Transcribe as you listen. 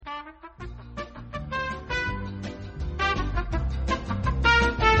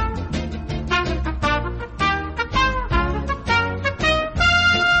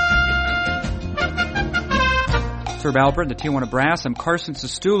Herb Albert, the Tijuana Brass. I'm Carson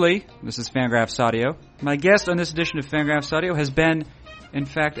Sestouli. This is Fangraphs Audio. My guest on this edition of Fangraphs Audio has been, in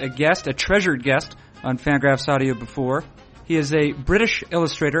fact, a treasured guest on Fangraphs Audio before. He is a British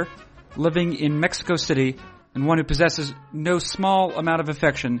illustrator living in Mexico City and one who possesses no small amount of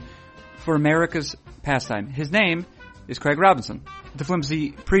affection for America's pastime. His name is Craig Robinson. The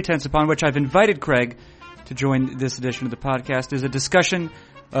flimsy pretense upon which I've invited Craig to join this edition of the podcast is a discussion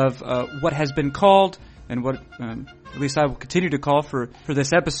of what has been called, and what at least I will continue to call for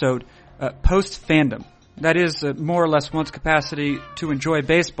this episode, post-fandom. That is, more or less one's capacity to enjoy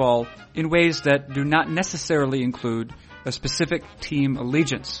baseball in ways that do not necessarily include a specific team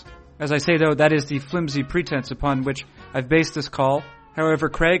allegiance. As I say, though, that is the flimsy pretense upon which I've based this call. However,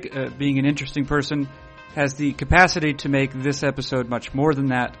 Craig, being an interesting person, has the capacity to make this episode much more than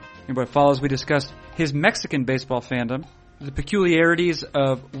that. In what follows, we discuss his Mexican baseball fandom, the peculiarities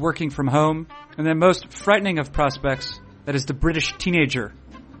of working from home, and then most frightening of prospects, that is the British teenager.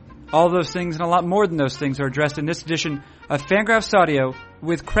 All those things and a lot more than those things are addressed in this edition of Fangraphs Audio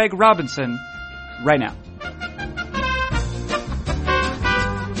with Craig Robinson right now.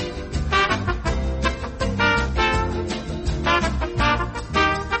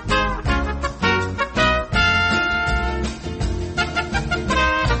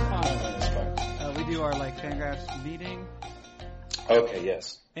 Okay,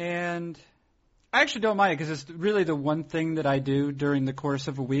 yes. And I actually don't mind it because it's really the one thing that I do during the course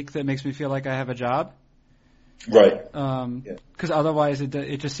of a week that makes me feel like I have a job. Right. Because otherwise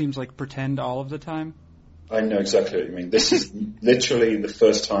it just seems like pretend all of the time. I know exactly what you mean. This is literally the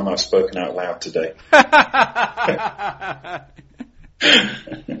first time I've spoken out loud today. That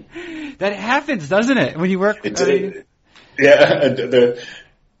happens, doesn't it? When you work... Yeah.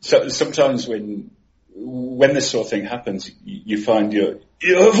 Sometimes when this sort of thing happens, you find your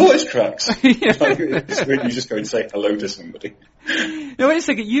voice cracks. Yeah. You just go and say hello to somebody. No, wait a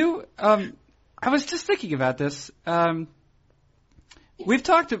second. I was just thinking about this. We've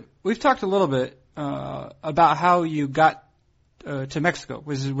talked a little bit about how you got to Mexico,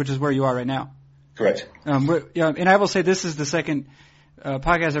 which is where you are right now. Correct. And I will say this is the second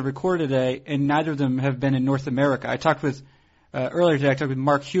podcast I've recorded today, and neither of them have been in North America. I talked with earlier today. I talked with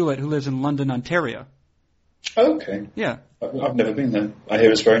Mark Hewlett, who lives in London, Ontario. Okay. Yeah. I've never been there. I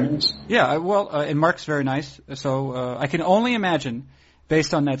hear it's very nice. Yeah, and Mark's very nice. So I can only imagine,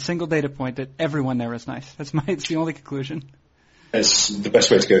 based on that single data point, that everyone there is nice. It's the only conclusion. It's the best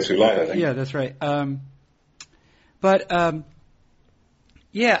way to go through life, I think. Yeah, that's right. I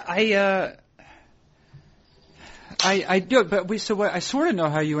do. But I sort of know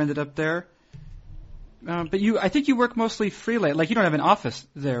how you ended up there. But I think you work mostly freelance. Like you don't have an office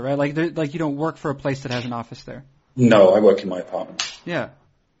there, right? Like you don't work for a place that has an office there. No, I work in my apartment. Yeah,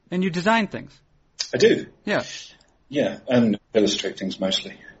 and you design things. I do. Yeah. Yeah, and illustrate things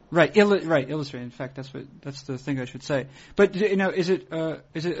mostly. Right, illustrate. In fact, that's the thing I should say. But is it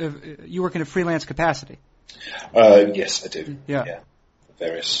you work in a freelance capacity? Yes, I do. Yeah. For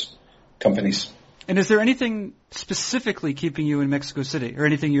various companies. And is there anything specifically keeping you in Mexico City, or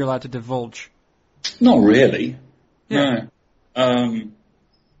anything you're allowed to divulge? Not really. Yeah. No.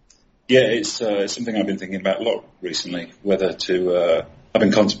 It's something I've been thinking about a lot recently. Whether to, I've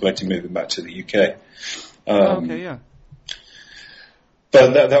been contemplating moving back to the UK. Okay, yeah.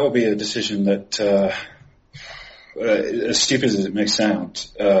 But that will be a decision that, as stupid as it may sound,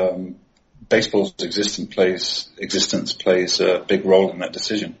 baseball's existence plays a big role in that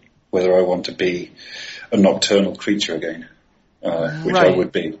decision. Whether I want to be a nocturnal creature again, which I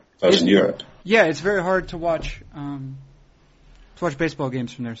would be if I was in Europe. Yeah, it's very hard to watch baseball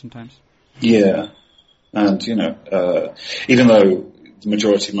games from there sometimes. Yeah, and even though the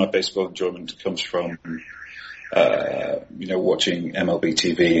majority of my baseball enjoyment comes from watching MLB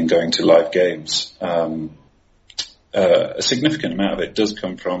TV and going to live games, a significant amount of it does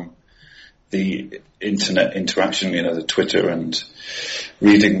come from the internet interaction, the Twitter and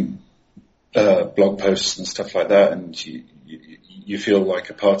reading blog posts and stuff like that, and you feel like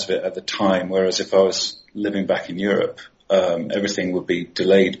a part of it at the time, whereas if I was living back in Europe, everything would be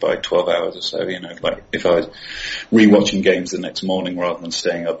delayed by 12 hours or so, like if I was rewatching games the next morning rather than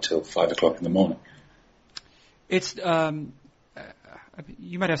staying up till 5 o'clock in the morning. It's,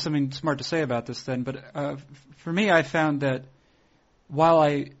 you might have something smart to say about this then, but for me, I found that while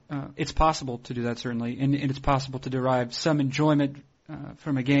it's possible to do that certainly, and it's possible to derive some enjoyment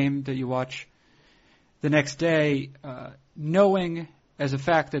from a game that you watch the next day, knowing as a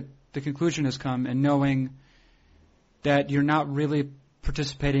fact that the conclusion has come and knowing that you're not really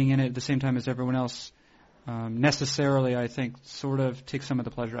participating in it at the same time as everyone else necessarily, I think, sort of takes some of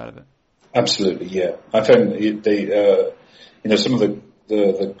the pleasure out of it. Absolutely, yeah. I found some of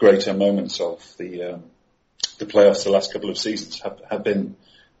the greater moments of the playoffs the last couple of seasons have been,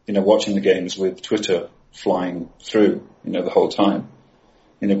 watching the games with Twitter flying through, the whole time.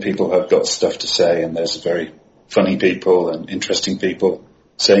 People have got stuff to say, and there's very funny people and interesting people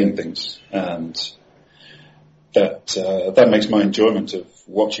saying things, and that makes my enjoyment of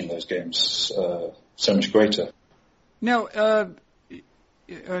watching those games so much greater. Now,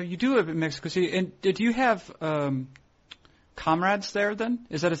 you do live in Mexico City, and did you have comrades there then?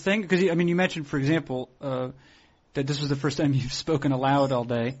 Is that a thing? Because, you mentioned, for example, that this was the first time you've spoken aloud all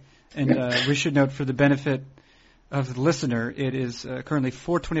day, and we should note for the benefit of the listener, it is currently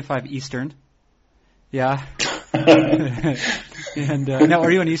 4:25 Eastern. Yeah. And now,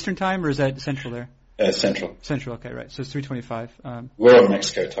 are you on Eastern time, or is that Central there? Central. Central, okay, right. So it's 3:25. We're on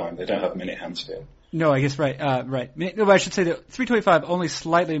Mexico time. They don't have minute hands here. No, I guess right. Right. No, but I should say that 3:25 only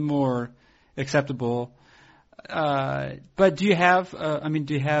slightly more acceptable. But do you have?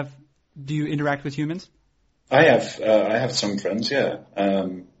 Do you interact with humans? I have some friends. Yeah.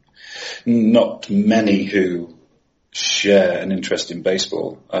 Not many who share an interest in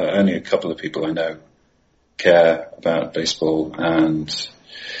baseball. Only a couple of people I know care about baseball, and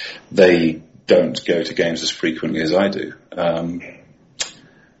they don't go to games as frequently as I do.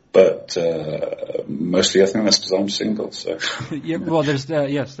 But mostly I think that's because I'm single. So yeah, well, there's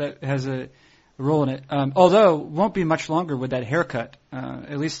yes, that has a role in it. Although it won't be much longer with that haircut.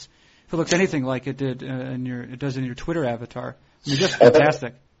 At least if it looks anything like it did it does in your Twitter avatar. Just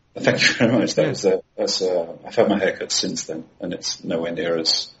fantastic. Thank you very much. I've had my haircut since then, and it's nowhere near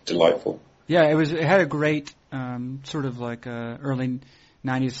as delightful. Yeah, it had a great sort of like early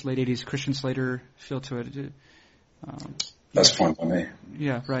 '90s, late '80s Christian Slater feel to it. That's fine by me.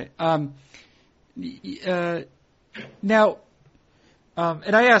 Yeah, right. Now,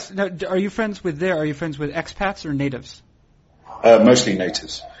 and I asked, are you friends with expats or natives? Mostly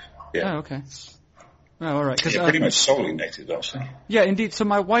natives. Yeah. Oh, okay. Oh, all right. Yeah, pretty much solely natives, actually. Yeah, indeed. So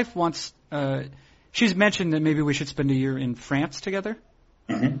my wife wants. She's mentioned that maybe we should spend a year in France together.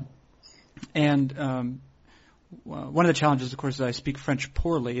 Mm-hmm. And one of the challenges, of course, is I speak French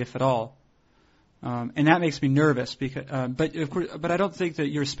poorly, if at all. And that makes me nervous because, but I don't think that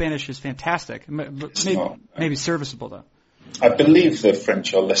your Spanish is fantastic. Maybe serviceable though. I believe the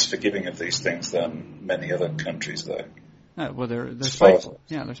French are less forgiving of these things than many other countries, though. Well, they're spiteful.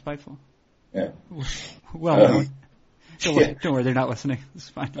 Yeah, they're spiteful. Yeah. Well, don't worry, they're not listening. It's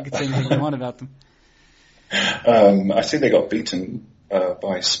fine. You can say anything you want about them. I think they got beaten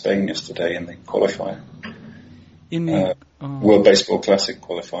by Spain yesterday in the qualifier. In the World Baseball Classic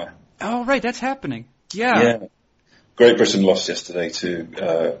qualifier. Oh, right, that's happening. Yeah. Yeah. Great Britain lost yesterday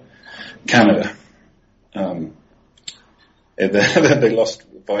to Canada. They lost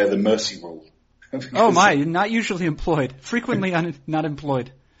via the mercy rule. Oh my, not usually employed. Frequently not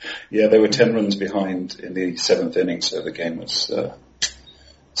employed. Yeah, they were 10 runs behind in the 7th inning, so the game was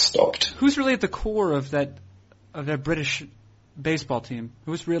stopped. Who's really at the core of that British baseball team?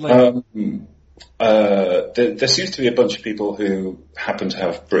 Who's really... there seems to be a bunch of people who happen to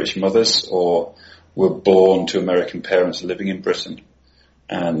have British mothers or were born to American parents living in Britain,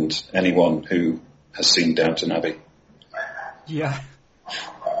 and anyone who has seen Downton Abbey. Yeah.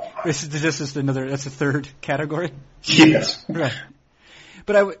 This is that's a third category? Yes. Right.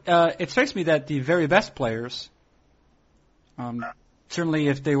 But it strikes me that the very best players, certainly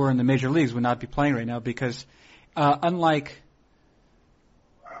if they were in the major leagues, would not be playing right now because unlike...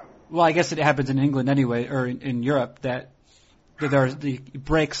 Well, I guess it happens in England anyway, or in Europe, that there are the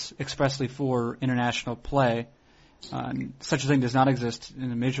breaks expressly for international play. Such a thing does not exist in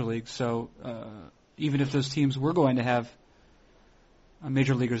the major leagues. So even if those teams were going to have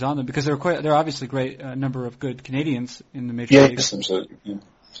major leaguers on them, because there are obviously great number of good Canadians in the major leagues. Yes, absolutely. Yeah.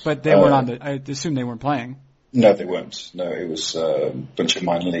 But they weren't on the. I assume they weren't playing. No, they weren't. No, it was a bunch of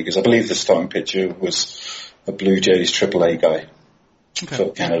minor leaguers. I believe the starting pitcher was a Blue Jays AAA guy. Okay.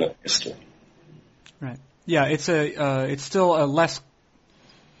 For Canada yesterday. Right. Yeah, it's still a less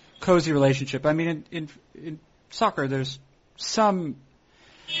cozy relationship. I mean, in soccer, there's some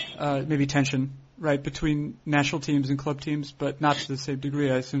maybe tension, right, between national teams and club teams, but not to the same degree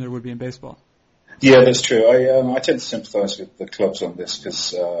I assume there would be in baseball. Yeah, that's true. I tend to sympathise with the clubs on this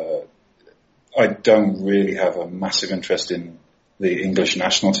because I don't really have a massive interest in the English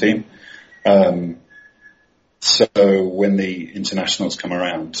national team. So when the internationals come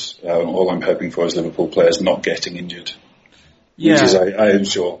around, all I'm hoping for is Liverpool players not getting injured. Yeah. Which is, I am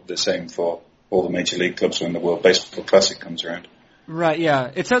sure, the same for all the major league clubs when the World Baseball Classic comes around. Right,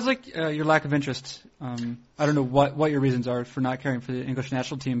 yeah. It sounds like your lack of interest. I don't know what your reasons are for not caring for the English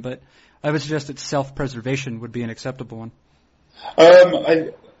national team, but I would suggest that self-preservation would be an acceptable one.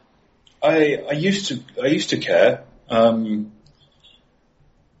 I used to care,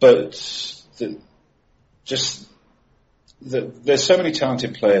 but there's so many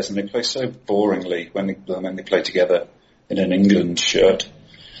talented players, and they play so boringly when they play together in an England shirt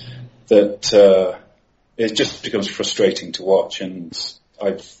that it just becomes frustrating to watch. And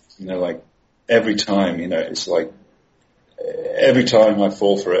every time, it's like every time I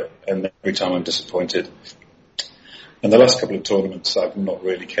fall for it, and every time I'm disappointed. And the last couple of tournaments, I've not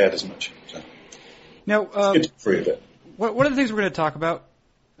really cared as much. So. Now, it's free of it. One of the things we're going to talk about,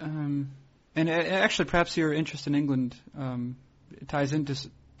 and actually perhaps your interest in England ties into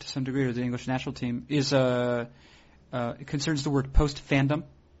to some degree to the English national team, is it concerns the word post-fandom.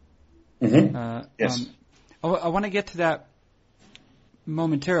 Mm-hmm. Yes. I want to get to that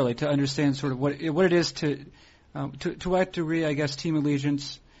momentarily to understand sort of what it is to what degree, I guess, team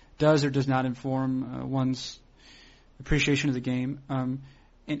allegiance does or does not inform one's appreciation of the game. And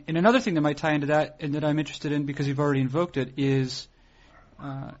another thing that might tie into that, and that I'm interested in because you've already invoked it, is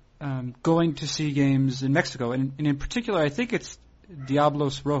going to see games in Mexico, and in particular, I think it's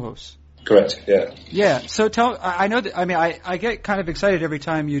Diablos Rojos. Correct. Yeah. Yeah. So I know that. I mean, I get kind of excited every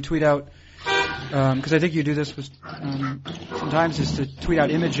time you tweet out, because I think you do this sometimes, is to tweet out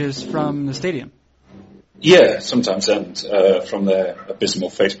images from the stadium. Yeah, sometimes, and from their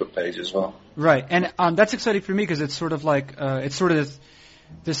abysmal Facebook page as well. Right, and that's exciting for me because it's sort of like it's sort of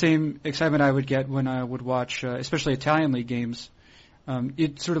the same excitement I would get when I would watch, especially Italian league games.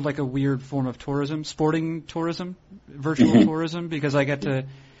 It's sort of like a weird form of tourism, sporting tourism, virtual tourism, because I get to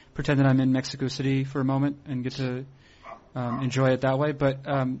pretend that I'm in Mexico City for a moment and get to enjoy it that way. But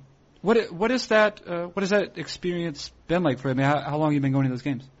what is that experience been like for you? I mean, how long have you been going to those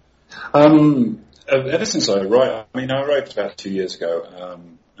games? Ever since I arrived. I mean, I arrived about 2 years ago,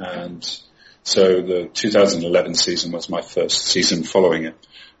 and so the 2011 season was my first season following it.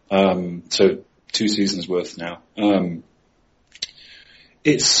 So 2 seasons worth now.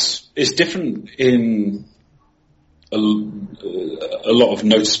 It's different in a lot of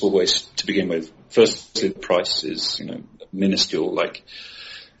noticeable ways to begin with. Firstly, the price is, minuscule, like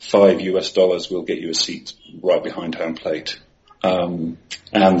 $5 will get you a seat right behind home plate. And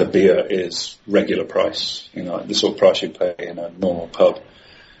the beer is regular price, the sort of price you pay in a normal pub.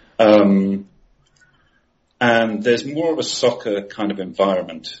 And there's more of a soccer kind of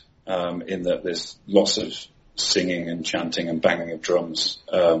environment, in that there's lots of singing and chanting and banging of drums,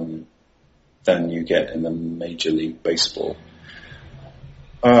 than you get in the Major League Baseball.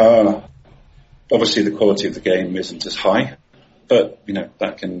 Obviously the quality of the game isn't as high, but,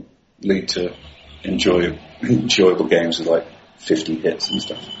 that can lead to enjoyable games with like 50 hits and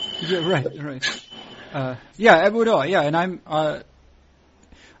stuff. Yeah, right. Yeah, it would all. Yeah, and I'm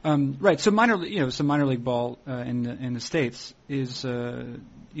right. So minor league ball in the States is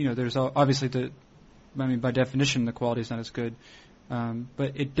there's obviously by definition the quality is not as good,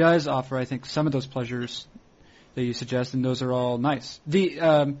 but it does offer, I think, some of those pleasures that you suggest, and those are all nice.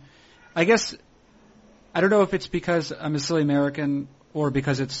 I guess I don't know if it's because I'm a silly American or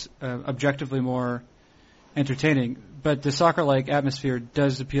because it's objectively more entertaining, but the soccer-like atmosphere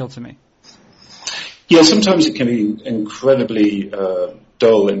does appeal to me. Yeah, sometimes it can be incredibly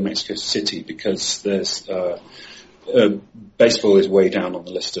dull in Mexico City because there's baseball is way down on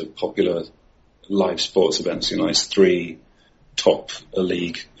the list of popular live sports events. It's 3 top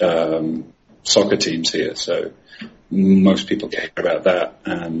league soccer teams here, so most people care about that.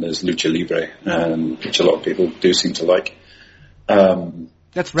 And there's lucha libre, which a lot of people do seem to like.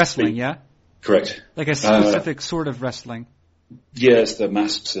 That's wrestling, yeah? Correct. Like a specific sort of wrestling. Yes, the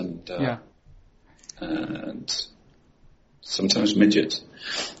masks and sometimes midgets.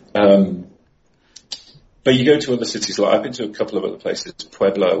 But you go to other cities, like I've been to a couple of other places,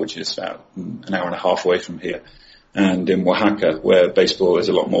 Puebla, which is about an hour and a half away from here, and in Oaxaca, where baseball is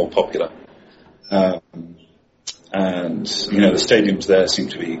a lot more popular. And, the stadiums there seem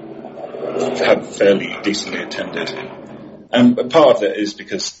to be fairly decently attended. And part of it is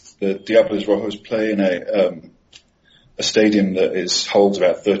because the Diablos Rojos play in a stadium that holds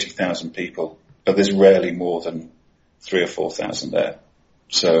about 30,000 people, but there's rarely more than 3,000 or 4,000 there.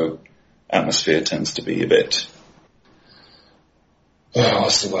 So atmosphere tends to be a bit,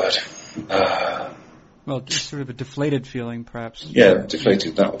 what's the word? Well, just sort of a deflated feeling, perhaps. Yeah,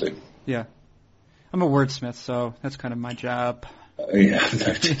 deflated, that'll do. Yeah. I'm a wordsmith, so that's kind of my job. Yeah,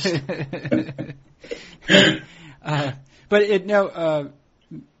 but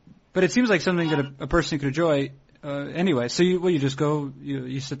it seems like something that a person could enjoy anyway. So you just go,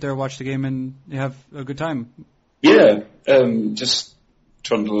 you sit there, watch the game, and you have a good time. Yeah, just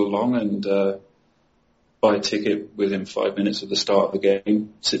trundle along and buy a ticket within 5 minutes of the start of the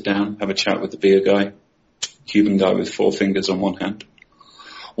game, sit down, have a chat with the beer guy, Cuban guy with 4 fingers on one hand,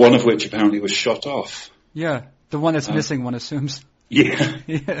 one of which apparently was shot off. Yeah, the one that's missing, one assumes. Yeah.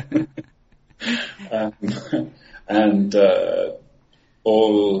 Yeah. And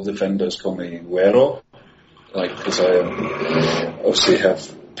all the vendors call me Güero, because I obviously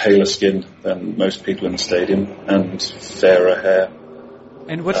have paler skin than most people in the stadium and fairer hair.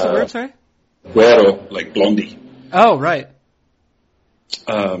 And what's the word, sorry? Güero, like blondie. Oh, right.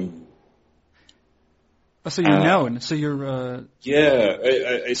 So you're known. So you're... Yeah,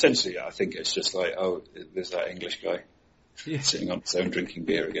 essentially, I think it's just like, oh, there's that English guy sitting on his own drinking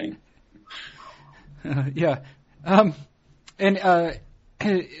beer again. Yeah. And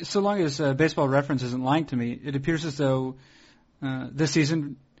so long as Baseball Reference isn't lying to me, it appears as though this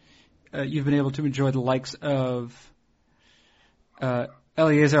season you've been able to enjoy the likes of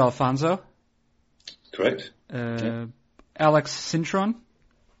Eliezer Alfonso. Correct. Alex Cintron.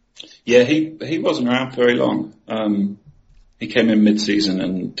 Yeah, he wasn't around very long. He came in mid-season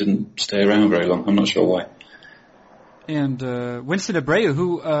and didn't stay around very long. I'm not sure why. And Winston Abreu,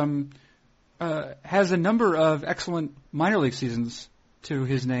 who has a number of excellent minor league seasons to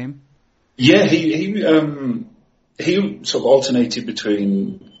his name. Yeah, he sort of alternated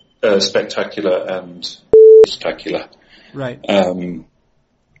between spectacular and spectacular. Right.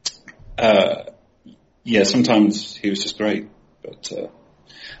 Yeah, sometimes he was just great, but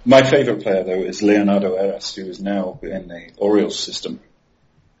my favourite player though is Leonardo Eras, who is now in the Orioles system.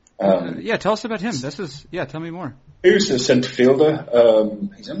 Yeah, tell us about him. Tell me more. He was a centre fielder.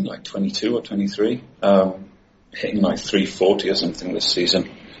 He's only like 22 or 23, hitting like 340 or something this season,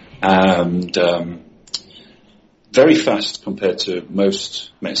 and very fast compared to most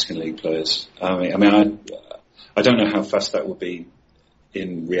Mexican League players. I don't know how fast that would be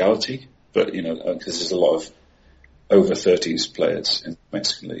in reality, but because there's a lot of over 30s players in the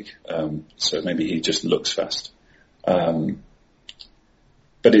Mexican League, so maybe he just looks fast.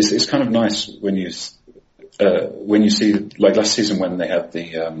 But it's kind of nice when you see, like last season when they had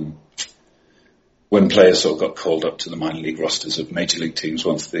when players sort of got called up to the minor league rosters of major league teams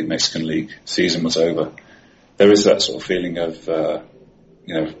once the Mexican League season was over. There is that sort of feeling of,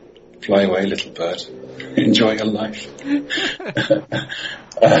 fly away, little bird, enjoy your life.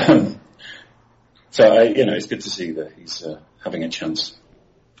 So it's good to see that he's having a chance.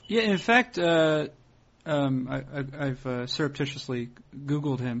 Yeah, in fact, I've surreptitiously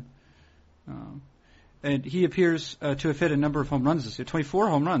Googled him, and he appears to have hit a number of home runs this year. 24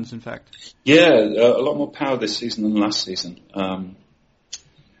 home runs, in fact. Yeah, a lot more power this season than last season.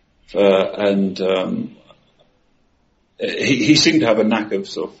 He seemed to have a knack of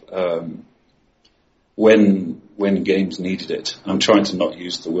sort of when games needed it. I'm trying to not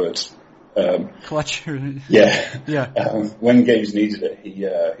use the word clutch. Yeah. Yeah. When games needed it,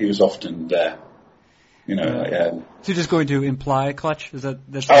 he was often there. So you're just going to imply clutch? Is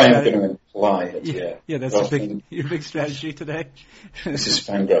that's? I am going to imply it. Yeah. Yeah, that's your big strategy today. This is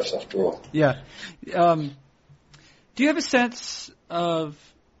Fangraphs after all. Yeah. Do you have a sense of?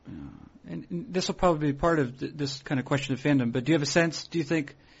 And this will probably be part of this kind of question of fandom, but do you have a sense, do you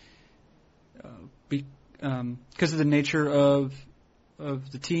think, because of the nature of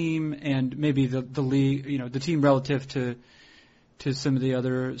the team and maybe the league, the team relative to some of the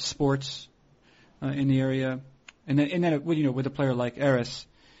other sports in the area, and then with a player like Eras,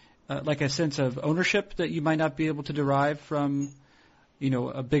 like a sense of ownership that you might not be able to derive from,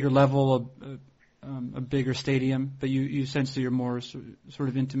 a bigger level, a bigger stadium, but you sense that you're more sort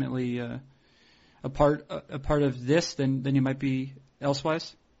of intimately a part of this than you might be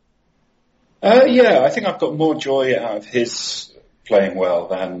elsewise? Yeah, I think I've got more joy out of his playing well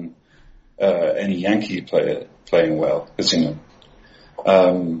than any Yankee player playing well, because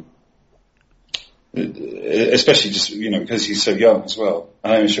especially just because he's so young as well.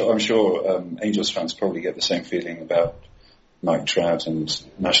 And I'm sure Angels fans probably get the same feeling about Mike Trout, and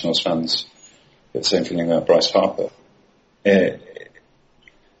Nationals fans get the same feeling about Bryce Harper.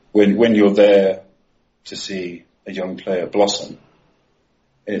 When you're there to see a young player blossom,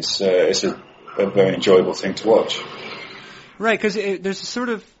 it's a very enjoyable thing to watch. Right, because there's a sort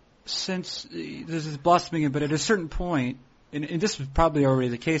of sense, there's this blossoming, but at a certain point, and this was probably already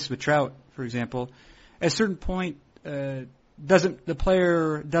the case with Trout, for example, at a certain point, the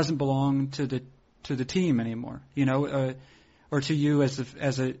player doesn't belong to the team anymore, or to you as a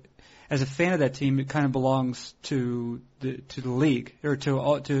fan of that team. It kind of belongs to the league or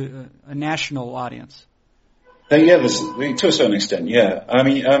to a national audience. Yeah, to a certain extent, yeah. I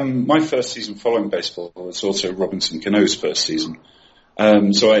mean, my first season following baseball was also Robinson Cano's first season.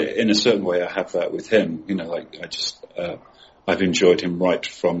 So in a certain way, I have that with him. You know, like I've enjoyed him right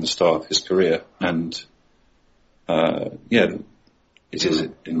from the start of his career, and it is.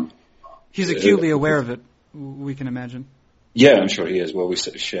 He's acutely aware of it. We can imagine. Yeah, I'm sure he is. Well, we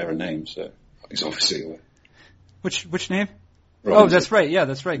share a name, so he's obviously aware. Which name? Robinson. Oh, that's right. Yeah,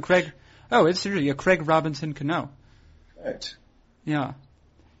 that's right. Craig. Oh, it's seriously Craig Robinson Cano. Right. Yeah.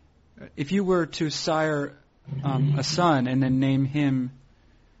 If you were to sire a son and then name him,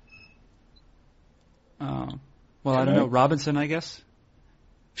 I don't know, Robinson, I guess.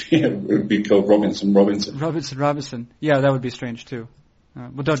 Yeah, it would be called Robinson. Robinson. Yeah, that would be strange too.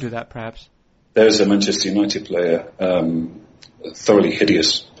 Well, don't do that, perhaps. There's a Manchester United player, a thoroughly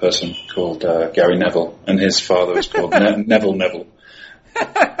hideous person called Gary Neville, and his father is called Neville.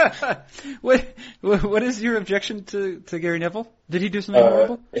 What is your objection to Gary Neville? Did he do something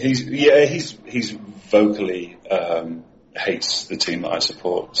horrible? He's vocally hates the team that I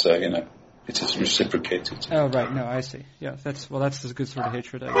support, so it is reciprocated. Oh right, no, I see. Yeah, that's a good sort of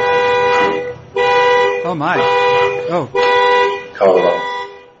hatred, I guess. Oh my! Oh, Carlisle.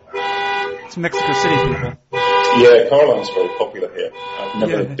 It's Mexico City people. Yeah, Carlisle's very popular here. I've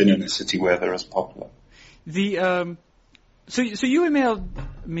never been in a city where they're as popular. So you emailed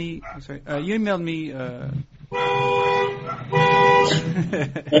me. Sorry, you emailed me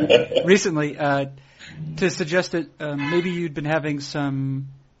recently to suggest that maybe you'd been having some.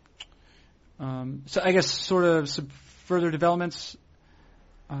 So I guess sort of some further developments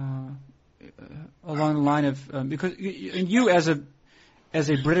along the line of because you as a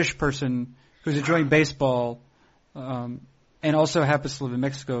British person who's enjoying baseball and also happens to live in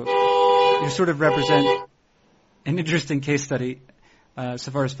Mexico, you sort of represent an interesting case study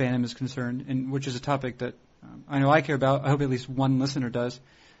so far as fandom is concerned, and which is a topic that I know I care about. I hope at least one listener does.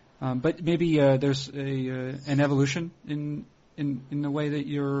 But maybe there's an evolution in the way that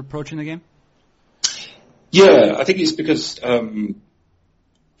you're approaching the game. Yeah, I think it's because I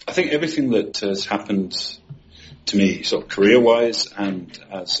think everything that has happened to me, sort of career-wise and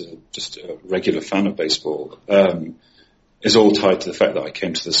as just a regular fan of baseball, is all tied to the fact that I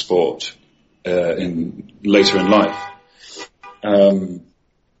came to the sport later in life. And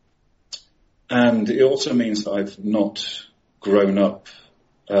it also means that I've not grown up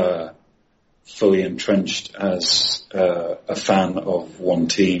fully entrenched as a fan of one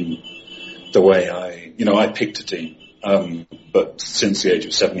team the way I picked a team. But since the age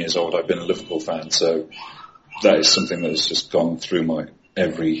of 7 years old, I've been a Liverpool fan, so that is something that has just gone through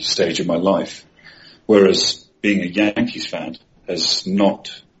every stage of my life. Whereas being a Yankees fan has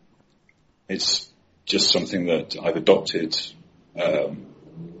not. It's just something that I've adopted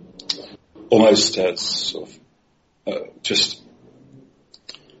almost as sort of just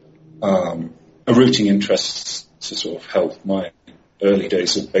a rooting interest to sort of help my early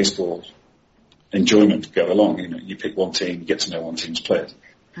days of baseball enjoyment go along. You pick one team, you get to know one team's players.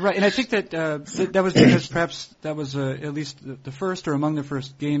 Right, and I think that that was because perhaps that was at least the first or among the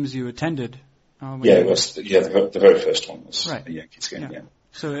first games you attended. It was. Yeah, the very first one was a Yankees game. Yeah.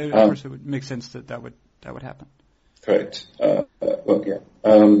 So of course it would make sense that would happen. Correct.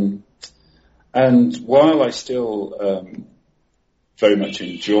 And while I still very much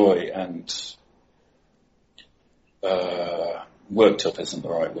enjoy and worked up isn't the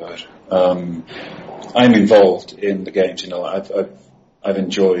right word. I'm involved in the games. I've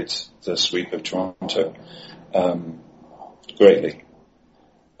enjoyed the sweep of Toronto greatly,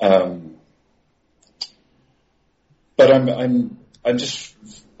 but I'm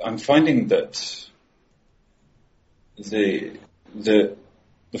finding that the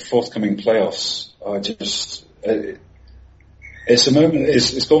forthcoming playoffs are just it's a moment.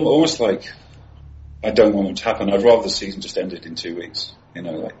 It's gone almost like I don't want them to happen. I'd rather the season just ended in 2 weeks, and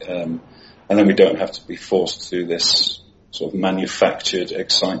then we don't have to be forced through this sort of manufactured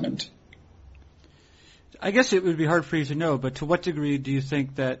excitement. I guess it would be hard for you to know, but to what degree do you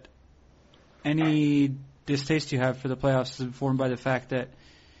think that any distaste you have for the playoffs is informed by the fact that,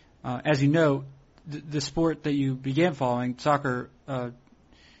 as you know, the sport that you began following, soccer, at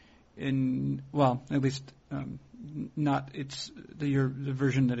least not the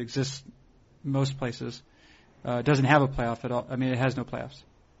version that exists most places, doesn't have a playoff at all. I mean, it has no playoffs.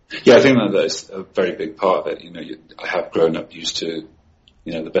 Yeah, I think that is a very big part of it. I have grown up used to,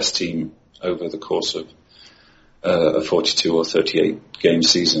 the best team over the course of a 42 or 38 game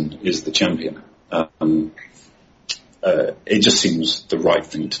season is the champion. It just seems the right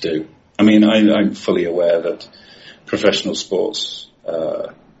thing to do. I mean, I'm fully aware that professional sports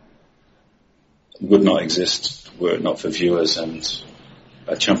would not exist were it not for viewers and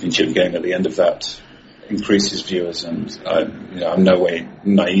a championship game at the end of that increases viewers, and I'm no way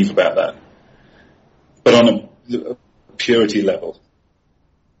naive about that. But on a purity level,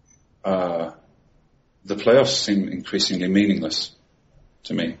 the playoffs seem increasingly meaningless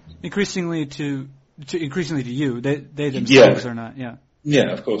to me. Increasingly to you, they themselves are not. Yeah.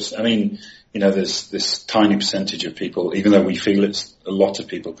 Yeah, of course. I mean, there's this tiny percentage of people, even though we feel it's a lot of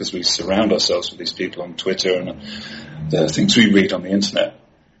people because we surround ourselves with these people on Twitter and the things we read on the internet.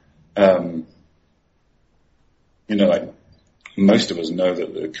 Like most of us know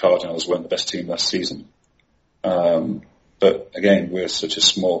that the Cardinals weren't the best team last season. But again, we're such a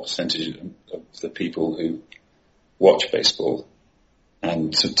small percentage of the people who watch baseball,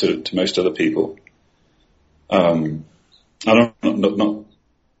 and to most other people. I'm not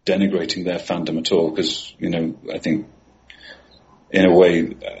denigrating their fandom at all, because, I think in a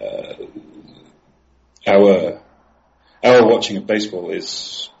way, our watching of baseball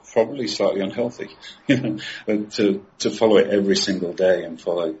is probably slightly unhealthy, but to follow it every single day and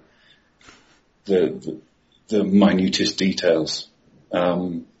follow the minutest details,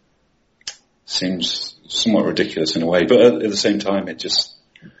 seems somewhat ridiculous in a way, but at the same time,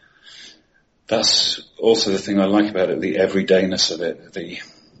 that's also the thing I like about it, the everydayness of it, the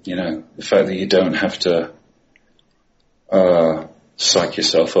fact that you don't have to psych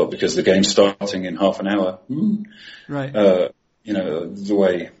yourself up because the game's starting in half an hour. Right. The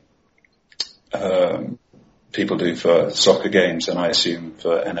way people do for soccer games, and I assume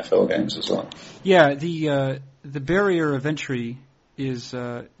for NFL games as well. Yeah, the barrier of entry is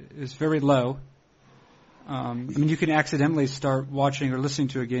very low. You can accidentally start watching or listening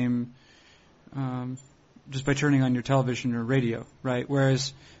to a game just by turning on your television or radio, right?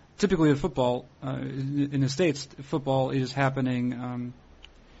 Whereas typically with football, in the States, football is happening,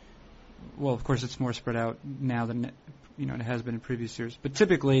 well, of course it's more spread out now than, it has been in previous years. But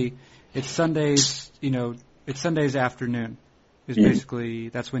typically it's Sundays, it's Sundays afternoon is basically,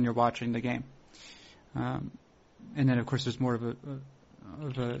 that's when you're watching the game. And then of course there's more of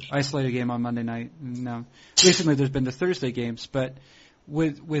a isolated game on Monday night. And, recently there's been the Thursday games, but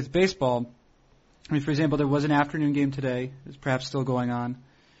with baseball, for example, there was an afternoon game today. It's perhaps still going on.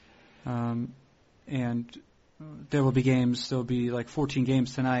 And there will be games. There will be like 14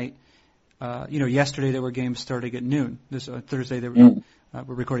 games tonight. Yesterday there were games starting at noon. This Thursday, we're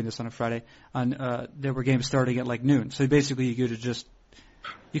recording this on a Friday. There were games starting at like noon. So basically you could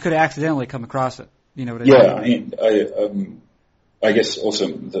have accidentally come across it. You know what I mean? Yeah, I guess also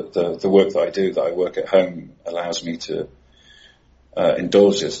the work that I do, that I work at home, allows me to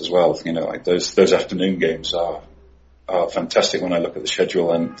indulge this as well. Like those afternoon games are fantastic. When I look at the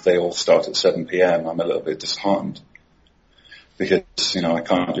schedule and they all start at 7 p.m, I'm a little bit disheartened because, I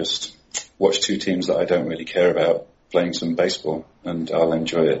can't just watch two teams that I don't really care about playing some baseball, and I'll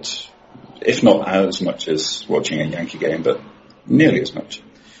enjoy it, if not as much as watching a Yankee game, but nearly as much.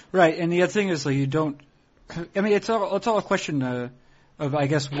 Right, and the other thing is, like, you don't, it's all a question of, I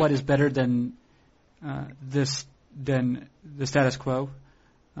guess, what is better than than the status quo.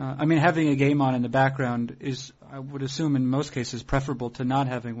 Having a game on in the background is, I would assume in most cases, preferable to not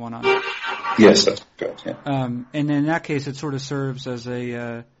having one on. Yes, that's correct, yeah. And in that case, it sort of serves as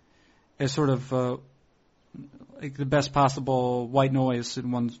as sort of, like the best possible white noise in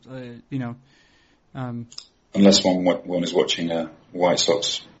one's, unless one is watching a White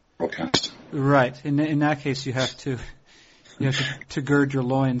Sox broadcast. Right. In that case, you have to gird your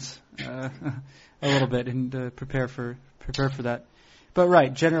loins, a little bit and prepare for that. But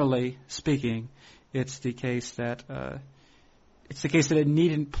right, generally speaking, it's the case that it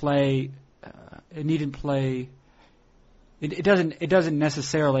needn't play. It doesn't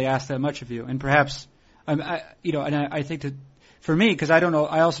necessarily ask that much of you, and perhaps I think that for me, because I don't know,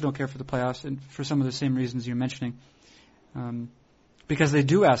 I also don't care for the playoffs, and for some of the same reasons you're mentioning, because they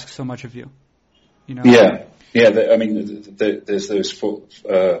do ask so much of you. Yeah. There's those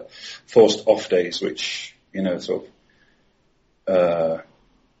forced off days, which sort of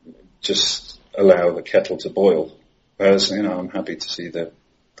just allow the kettle to boil. Whereas I'm happy to see the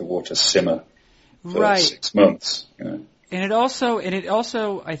water simmer for 6 months. And it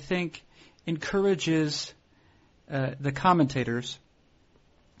also I think encourages the commentators,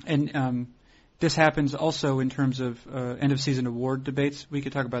 and this happens also in terms of end of season award debates. We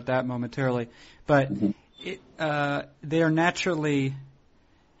could talk about that momentarily, but they are naturally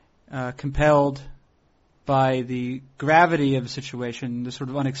compelled by the gravity of the situation, the sort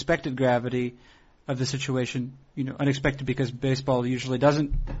of unexpected gravity of the situation. Unexpected because baseball usually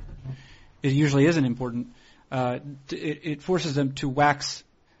isn't important. It forces them to wax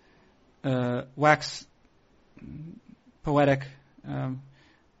poetic,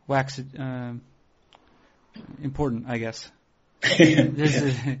 wax important, I guess.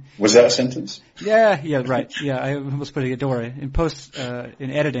 Was that a sentence? Yeah, right. Yeah, I almost put it Dora. In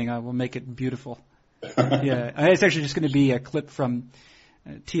in editing, I will make it beautiful. Yeah, it's actually just going to be a clip from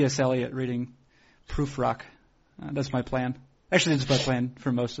T.S. Eliot reading Proof Rock. That's my plan. Actually, it's my plan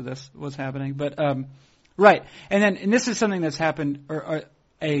for most of this, what's happening. But, right. And this is something that's happened, or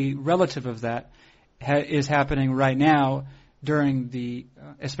a relative of that is happening right now during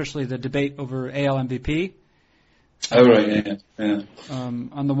especially the debate over AL MVP. Oh, right, yeah.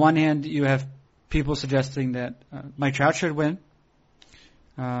 On the one hand, you have people suggesting that Mike Trout should win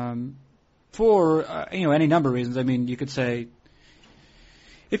for any number of reasons. I mean, you could say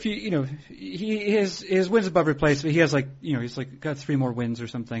if his wins above replacement, he has he's got 3 more wins or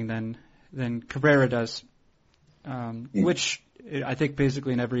something than Cabrera does, which I think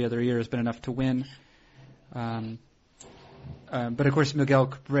basically in every other year has been enough to win. But of course, Miguel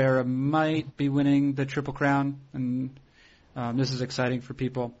Cabrera might be winning the Triple Crown, and this is exciting for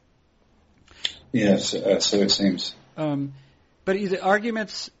people. Yes, so it seems. But the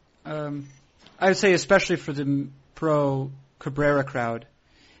arguments, I would say, especially for the pro Cabrera crowd,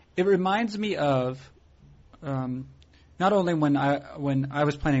 it reminds me of not only when I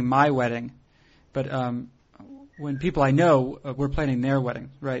was planning my wedding, but when people I know were planning their wedding,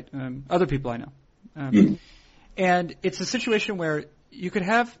 right? Other people I know. And it's a situation where you could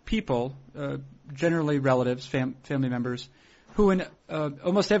have people, generally relatives, family members, who in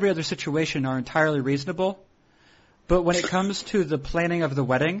almost every other situation are entirely reasonable, but when it comes to the planning of the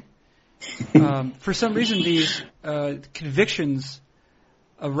wedding, for some reason these convictions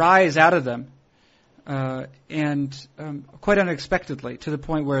arise out of them, and quite unexpectedly, to the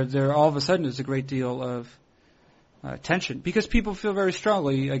point where there all of a sudden is a great deal of tension, because people feel very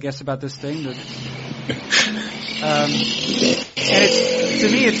strongly, I guess, about this thing that. And to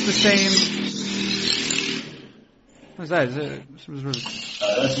me, it's the same. What is that? Is it some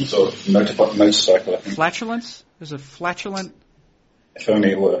sort of motorcycle, I think. Flatulence? There's a flatulent. If only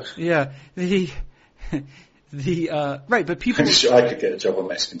it were. Yeah. Right, but people. I'm sure I could get a job on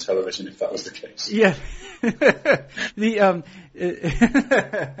Mexican television if that was the case. Yeah.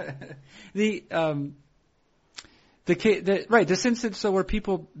 This instance where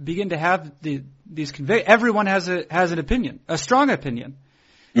people begin to have these everyone has an opinion, a strong opinion.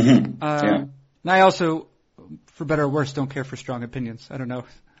 Mm-hmm. Yeah. And I also, for better or worse, don't care for strong opinions. I don't know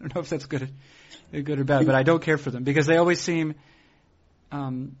if that's good or bad, but I don't care for them because they always seem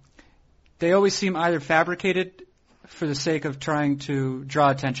either fabricated for the sake of trying to draw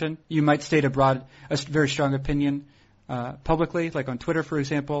attention. You might state a very strong opinion publicly, like on Twitter, for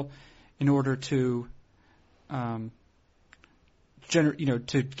example, in order to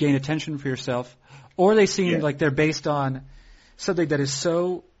to gain attention for yourself, or they seem like they're based on something that is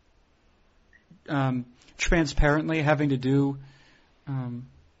so transparently having to do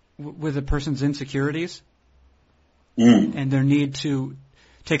with a person's insecurities and their need to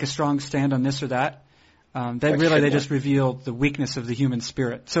take a strong stand on this or that. They just reveal the weakness of the human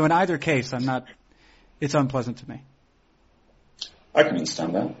spirit. So in either case, it's unpleasant to me. I can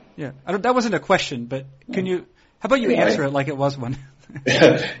understand that. Yeah, that wasn't a question, but can you? How about you answer it like it was one?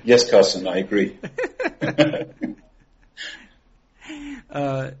 Yes, Carson, I agree.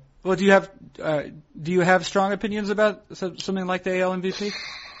 Well, do you have strong opinions about something like the AL MVP?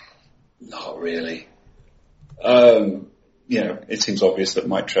 Not really. It seems obvious that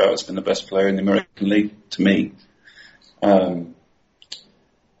Mike Trout has been the best player in the American League to me,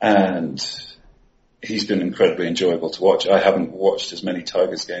 and he's been incredibly enjoyable to watch. I haven't watched as many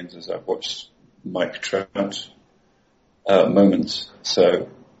Tigers games as I've watched Mike Trout moments. So,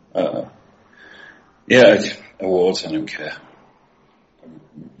 awards, I don't care.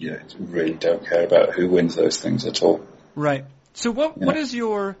 I really don't care about who wins those things at all. Right. So what is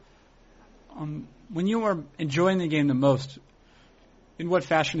your, when you are enjoying the game the most, in what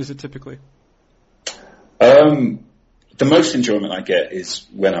fashion is it typically? The most enjoyment I get is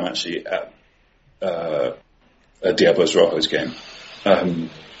when I'm actually at a Diablos Rojos game. I've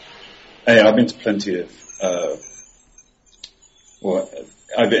been to plenty of,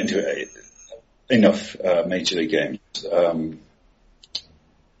 I've been to enough Major League games,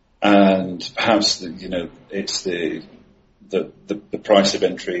 and perhaps it's the price of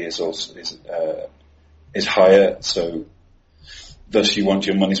entry is also is higher, so thus you want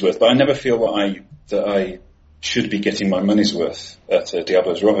your money's worth. But I never feel that I should be getting my money's worth at a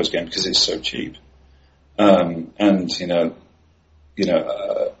Diablos Rojos game because it's so cheap.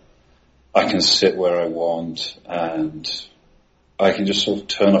 I can sit where I want and I can just sort of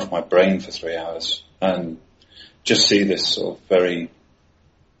turn off my brain for 3 hours and just see this sort of very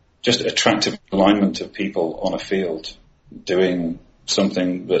just attractive alignment of people on a field doing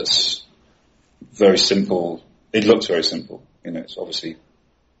something that's very simple. It looks very simple. It's obviously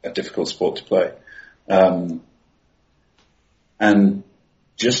a difficult sport to play. And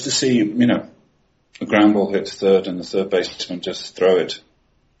just to see, a ground ball hit third and the third baseman just throw it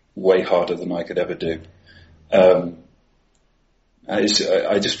way harder than I could ever do. I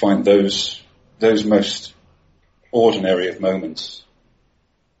just find those most ordinary of moments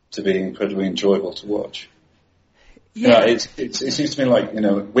to be incredibly enjoyable to watch. Yeah, it seems to me like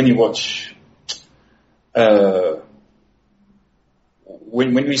when you watch,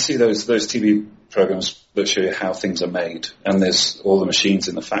 when we see those TV programs that show you how things are made, and there's all the machines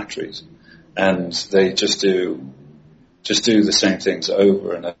in the factories, and they just do the same things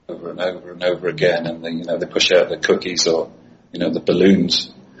over and over and over and over again, and they push out the cookies or the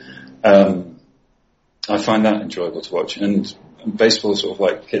balloons. I find that enjoyable to watch, and baseball sort of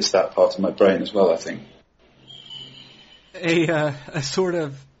like hits that part of my brain as well, I think. A sort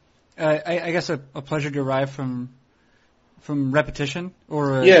of, I guess a pleasure derived from repetition,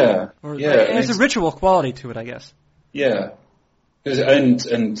 or there's a ritual quality to it, I guess. Yeah,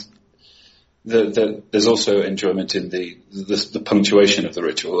 and there's also enjoyment in the punctuation of the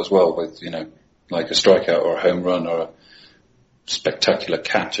ritual as well, with like a strikeout or a home run or a spectacular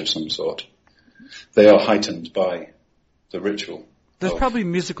catch of some sort. They are heightened by the ritual. There's probably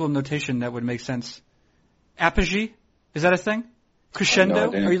musical notation that would make sense. Apogee, is that a thing? Crescendo?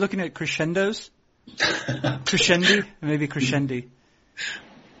 No, are you looking at crescendos? Crescendi? Maybe crescendi.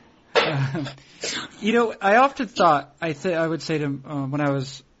 I often thought, I would say to when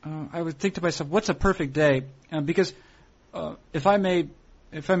I would think to myself, what's a perfect day? Because if I may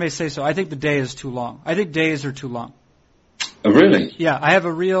say so, I think the day is too long. I think days are too long. Oh, really? Yeah, I have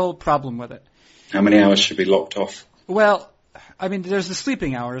a real problem with it. How many hours should be locked off? Well, I mean, there's the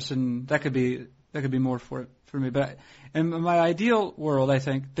sleeping hours, and that could be more for me. But in my ideal world, I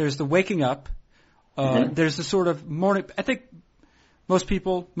think there's the waking up. There's the sort of morning. I think most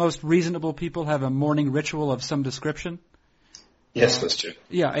reasonable people have a morning ritual of some description. Yes, that's true.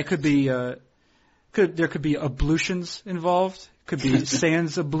 Yeah, it could be. There could be ablutions involved. Could be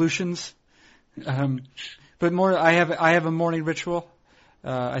sans ablutions. But more, I have a morning ritual.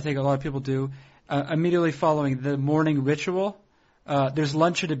 I think a lot of people do. Immediately following the morning ritual, there's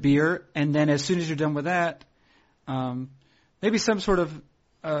lunch and a beer, and then as soon as you're done with that, maybe some sort of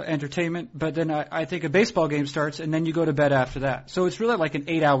entertainment. But then I think a baseball game starts, and then you go to bed after that. So it's really like an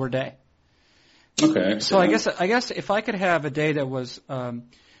 8-hour day. Okay. So I guess if I could have a day that was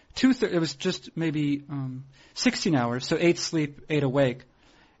it was just maybe 16 hours, so 8 sleep, 8 awake,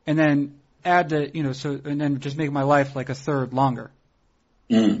 and then add and then just make my life like a third longer.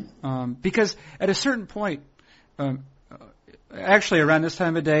 Because at a certain point, actually around this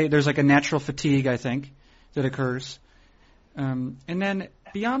time of day, there's like a natural fatigue, I think, that occurs. And then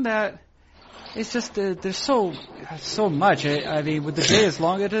beyond that, it's just there's so much. I mean, with the day as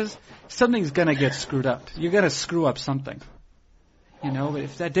long as it is, something's gonna get screwed up. You're gonna screw up something.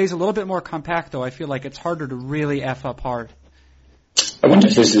 If that day's a little bit more compact, though, I feel like it's harder to really F up hard. I wonder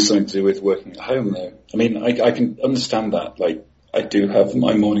if this is something to do with working at home, though. I mean, I can understand that. Like, I do have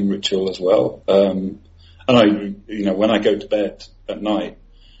my morning ritual as well. And when I go to bed at night,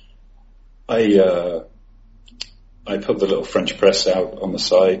 I put the little French press out on the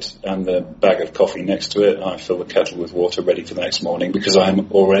side and the bag of coffee next to it, and I fill the kettle with water ready for the next morning because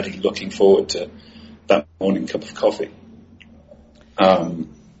I'm already looking forward to that morning cup of coffee. But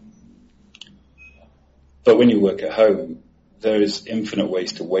when you work at home, there is infinite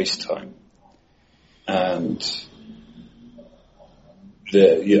ways to waste time. And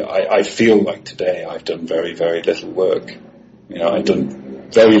I feel like today I've done very, very little work. I've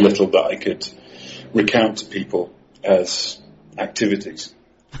done very little that I could recount to people as activities.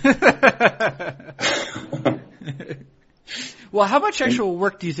 Well, how much actual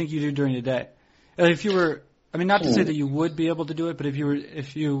work do you think you do during the day? If you were, not to say that you would be able to do it, but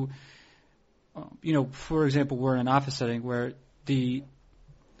if you for example, were in an office setting where the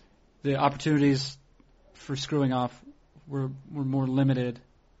opportunities for screwing off were more limited,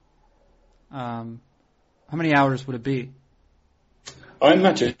 how many hours would it be? I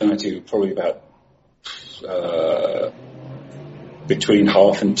imagine I do probably about between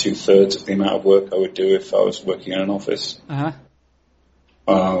half and 2/3 of the amount of work I would do if I was working in an office.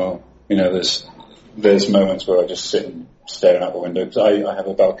 There's moments where I just sit and stare out the window because I have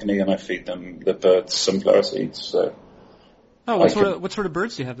a balcony and I feed the birds sunflower seeds. So. What sort of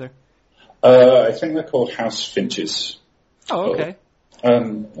birds do you have there? I think they're called house finches. Oh, okay.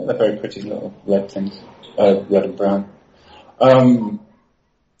 They're very pretty little red things, red and brown.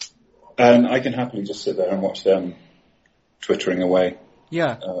 And I can happily just sit there and watch them twittering away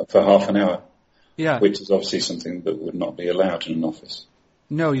for half an hour, which is obviously something that would not be allowed in an office.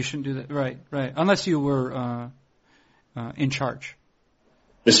 No, you shouldn't do that. Right. Unless you were in charge.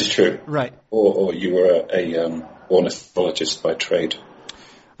 This is true. Right. Or you were a ornithologist by trade.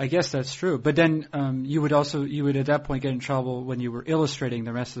 I guess that's true. But then you would at that point get in trouble when you were illustrating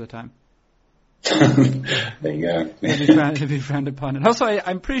the rest of the time. There you go. It'd be frowned upon. And also,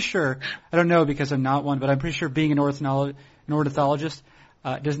 I'm pretty sure, I don't know because I'm not one, but I'm pretty sure being an ornithologist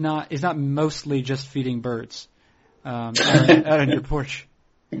is not mostly just feeding birds out on your porch.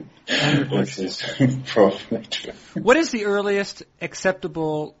 This is probably true. What is the earliest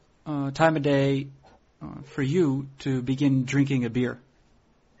acceptable time of day for you to begin drinking a beer?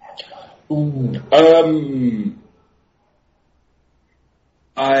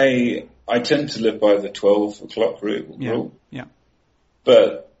 I tend to live by the 12 o'clock rule. Yeah.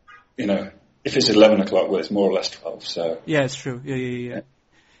 But, if it's 11 o'clock, well, it's more or less 12, so. Yeah, it's true.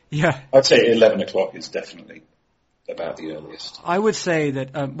 Yeah. I'd say 11 o'clock is definitely about the earliest. I would say that,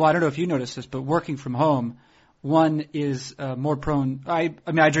 I don't know if you noticed this, but working from home, one is more prone. I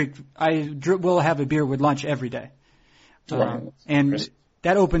will have a beer with lunch every day. Right. And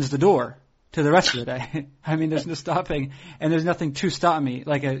that opens the door to the rest of the day. I mean, there's no stopping, and there's nothing to stop me.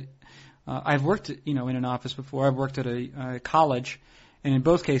 Like I've worked, in an office before. I've worked at a college, and in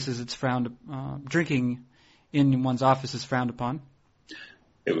both cases, it's frowned. Drinking in one's office is frowned upon.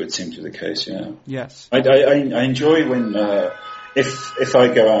 It would seem to be the case, yeah. Yes. I enjoy when if I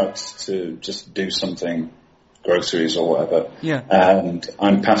go out to just do something, groceries or whatever, and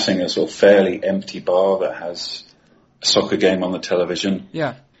I'm passing a sort of fairly empty bar that has a soccer game on the television.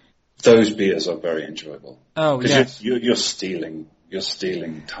 Yeah. Those beers are very enjoyable. Oh, yes. You're stealing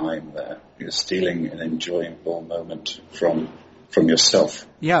time there. You're stealing an enjoyable moment from yourself.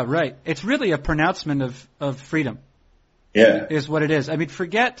 Yeah, right. It's really a pronouncement of freedom. Yeah. Is what it is. I mean,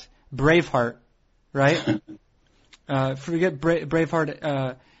 forget Braveheart, right? Forget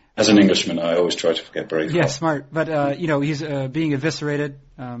Braveheart. As an Englishman, I always try to forget Braveheart. Yeah, smart. But, he's being eviscerated,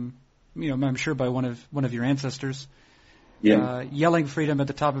 I'm sure by one of your ancestors. Yeah. Yelling freedom at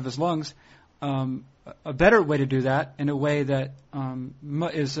the top of his lungs. A better way to do that, in a way that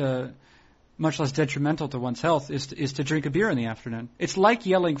is much less detrimental to one's health, is to drink a beer in the afternoon. It's like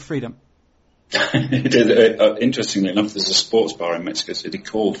yelling freedom. Interestingly enough, there's a sports bar in Mexico City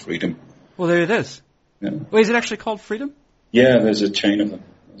called Freedom. Well, there it is. Yeah. Wait, is it actually called Freedom? Yeah, there's a chain of them.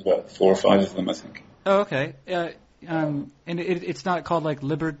 There's about 4 or 5 of them, I think. Oh, okay. And it's not called like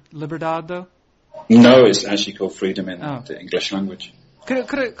Liberdad, though? No, it's actually called Freedom in the English language.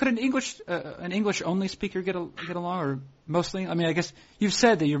 Could an English only speaker get along, or mostly? I mean, I guess you've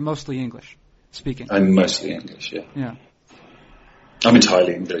said that you're mostly English speaking. I'm mostly English, yeah. Yeah. I'm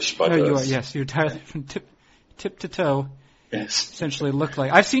entirely English by birth. No, you are. Yes, you're entirely from tip to toe. Yes. Essentially, look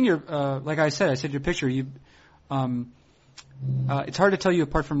like. I've seen your. Like I said your picture. You. It's hard to tell you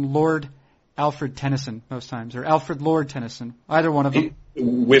apart from Lord Alfred Tennyson most times, or Alfred Lord Tennyson. Either one of them.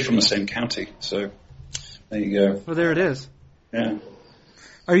 We're from the same county, so there you go. Well, there it is. Yeah.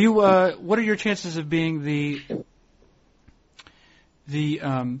 Are you? What are your chances of being the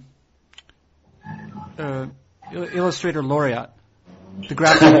illustrator laureate,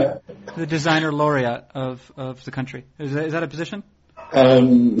 the designer laureate of the country? Is that a position? I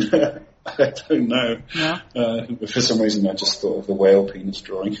don't know. No? For some reason, I just thought of the whale penis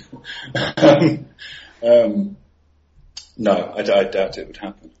drawing. No, I doubt it would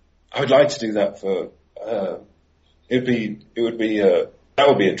happen. I would like to do that for. That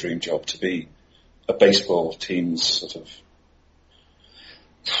would be a dream job, to be a baseball team's sort of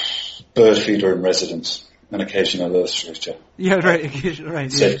bird feeder in residence, an occasional illustrator. Yeah, right.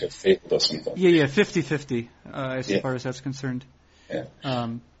 Right. Sacred field or something. Yeah, 50-50 as far as that's concerned. Yeah.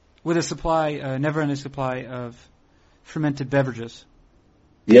 With a supply, never-ending supply of fermented beverages.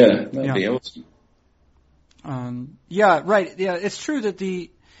 Yeah, that'd be awesome. Yeah, right. Yeah, it's true that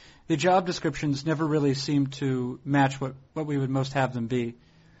the job descriptions never really seem to match what we would most have them be.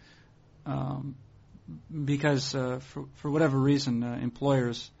 Because for whatever reason,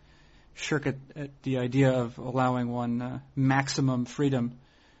 employers shirk at the idea of allowing one maximum freedom.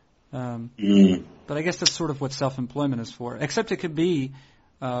 But I guess that's sort of what self-employment is for. Except it could be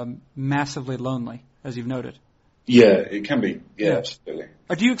massively lonely, as you've noted. Yeah, it can be. Yeah, absolutely.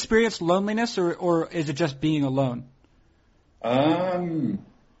 Do you experience loneliness, or is it just being alone? Both.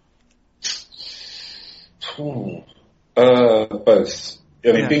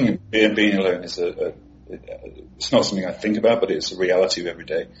 I mean, being alone is it's not something I think about, but it's a reality of every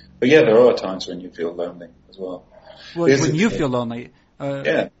day. But yeah, there are times when you feel lonely as well. Well, when you feel lonely.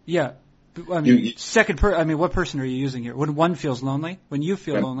 Yeah. Yeah. I mean, what person are you using here? When one feels lonely? When you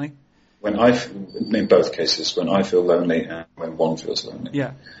feel lonely? In both cases, when I feel lonely and when one feels lonely.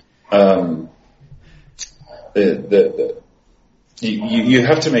 Yeah. You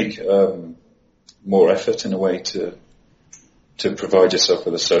have to make more effort in a way to provide yourself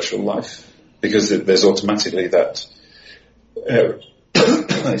with a social life, because there's automatically that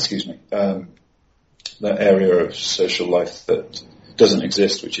excuse me, that area of social life that doesn't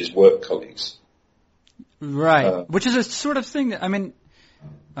exist, which is work colleagues. Right. Which is a sort of thing that, I mean,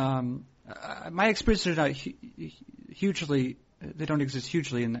 my experiences are not hugely, they don't exist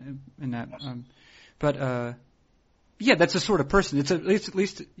hugely in that, but yeah, that's a sort of person. It's at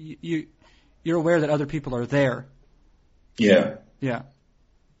least you're aware that other people are there. Yeah. Yeah.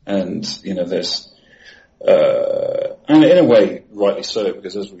 And, there's, and in a way, rightly so,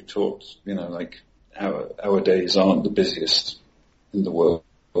 because as we talked, like our days aren't the busiest in the world,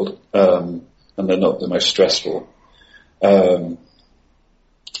 and they're not the most stressful. I've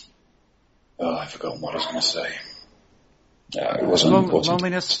forgotten what I was going to say. It wasn't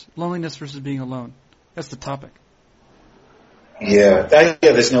important. Loneliness versus being alone. That's the topic. Yeah.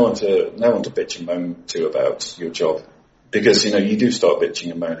 There's no one to bitch and moan to about your job, because you do start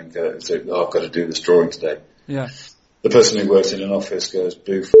bitching and moaning. I've got to do this drawing today. Yeah. The person who works in an office goes,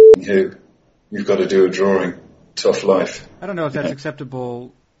 "Boo, f***ing who? You've got to do a drawing. Tough life." I don't know if that's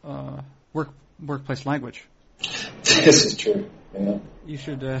acceptable workplace language. This is true. Yeah. You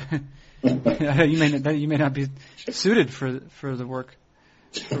should. You may not be suited for work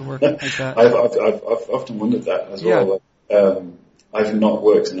like that. I've often wondered that as well. I've not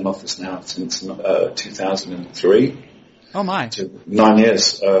worked in an office now since 2003. Oh my! To 9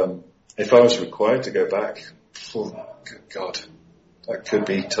 years. If I was required to go back, good God, that could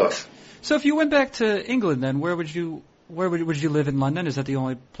be tough. So if you went back to England, then where would you live in London? Is that the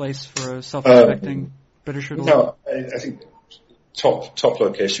only place for a self-respecting Britisher to live? No, I think top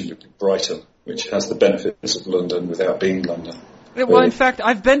location would be Brighton, which has the benefits of London without being London. Well, in fact,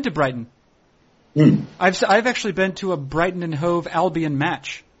 I've been to Brighton. Hmm. I've actually been to a Brighton and Hove Albion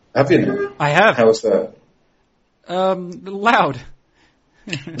match. Have you? I have. How was that? Loud.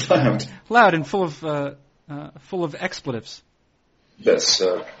 Loud. Loud and full of expletives. That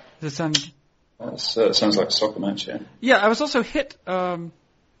sounds like a soccer match, yeah. Yeah, I was also hit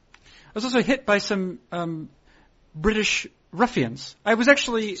by some British ruffians. I was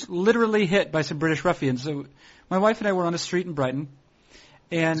actually literally hit by some British ruffians. So my wife and I were on a street in Brighton,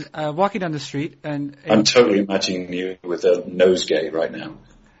 and walking down the street, and I'm totally imagining you with a nosegay right now.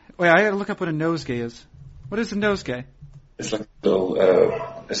 Wait, I gotta look up what a nosegay is. What is a nosegay? It's like a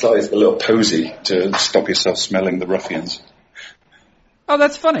little posy to stop yourself smelling the ruffians. Oh,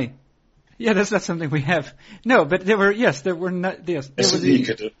 that's funny. Yeah, that's not something we have. No, but there were not. Yes, it's something you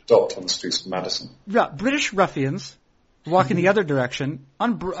could adopt on the streets of Madison. Yeah, British ruffians walking the other direction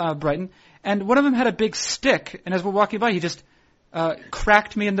on Brighton, and one of them had a big stick, and as we're walking by, he just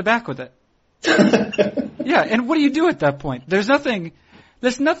cracked me in the back with it. Yeah, and what do you do at that point? There's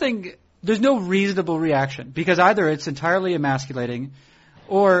no reasonable reaction, because either it's entirely emasculating,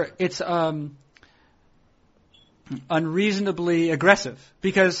 or it's unreasonably aggressive.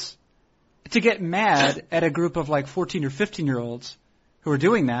 Because to get mad at a group of like 14 or 15-year-olds who are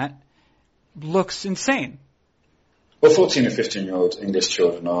doing that looks insane. Well, 14 or 15-year-old English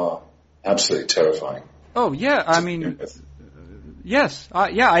children are absolutely terrifying. Oh yeah, I mean, yes,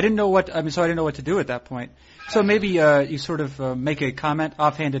 yeah. I didn't know what to do at that point. So maybe you sort of make a comment,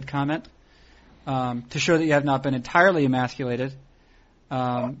 offhanded comment, to show that you have not been entirely emasculated,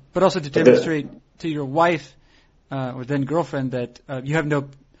 but also to demonstrate to your wife or then girlfriend that you have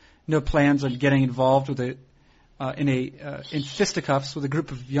no plans on getting involved with in fisticuffs with a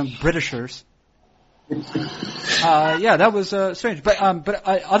group of young Britishers. Yeah, that was strange. But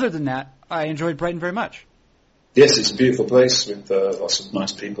other than that, I enjoyed Brighton very much. Yes, it's a beautiful place with lots of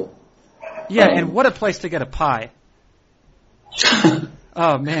nice people. Yeah, and what a place to get a pie.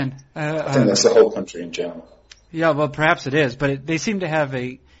 Oh, man. I think that's the whole country in general. Yeah, well, perhaps it is. But they seem to have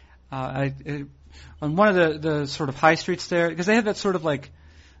on one of the sort of high streets there, because they have that sort of like,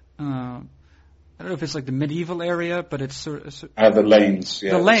 I don't know if it's like the medieval area, but it's sort of... the lanes,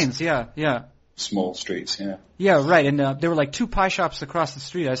 yeah. The lanes, yeah. Small streets, yeah. Yeah, right. And there were like 2 pie shops across the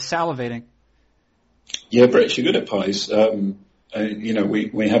street. I was salivating. Yeah, British are good at pies.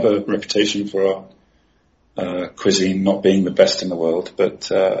 We have a reputation for our cuisine not being the best in the world,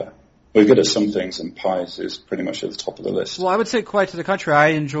 but we're good at some things, and pies is pretty much at the top of the list. Well, I would say quite to the contrary.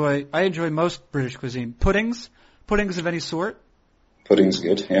 I enjoy most British cuisine. Puddings of any sort. Pudding's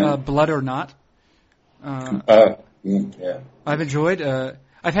good, yeah. Blood or not. Yeah. I've enjoyed.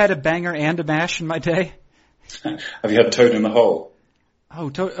 I've had a banger and a mash in my day. Have you had toad in the hole? Oh,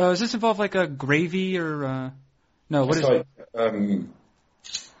 does this involve like a gravy or no? What It's is like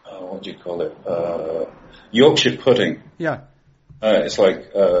what do you call it? Yorkshire pudding. Yeah. It's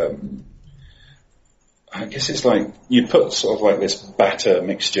like I guess it's like you put sort of like this batter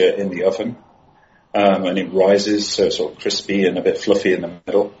mixture in the oven, and it rises, so it's sort of crispy and a bit fluffy in the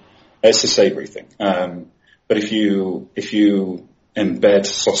middle. It's a savoury thing. But if you embed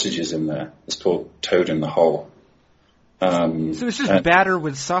sausages in there, it's called toad in the hole. So it's just batter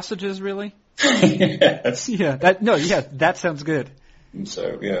with sausages, really? Yes. Yeah. That sounds good. And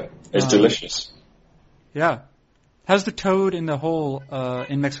so yeah, it's delicious. Yeah. How's the toad in the hole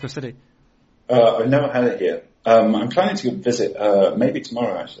in Mexico City? I've never had it here. I'm planning to visit maybe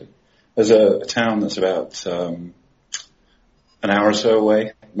tomorrow. Actually, there's a town that's about an hour or so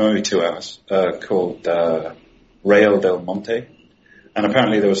away, maybe 2 hours, called Real del Monte, and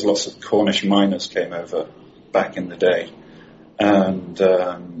apparently there was lots of Cornish miners came over back in the day, and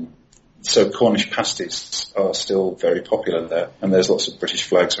so Cornish pasties are still very popular there, and there's lots of British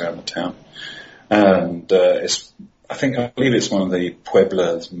flags around the town, and I believe it's one of the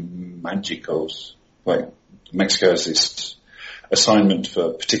Pueblos Magicos. Like Mexico has this assignment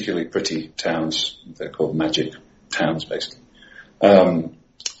for particularly pretty towns. They're called magic towns, basically.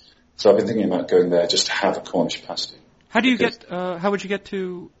 So I've been thinking about going there just to have a Cornish pasty. How would you get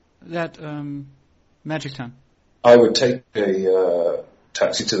to that magic town? I would take a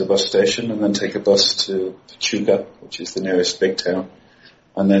taxi to the bus station and then take a bus to Pachuca, which is the nearest big town,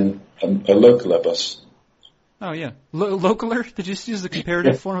 and then a local bus. Oh, yeah. Localer? Did you use the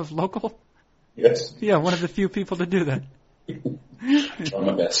comparative form of local? Yes. Yeah, one of the few people to do that. Try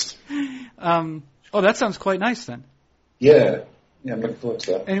my best. That sounds quite nice then. Yeah, I'm looking forward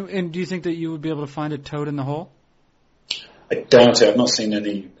to that. And do you think that you would be able to find a toad in the hole? I doubt it. I've not seen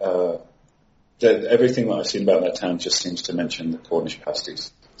any. Everything that I've seen about that town just seems to mention the Cornish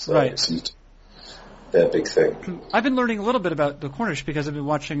pasties. So right. It seems to be their big thing. I've been learning a little bit about the Cornish because I've been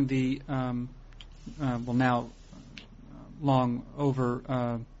watching the, now long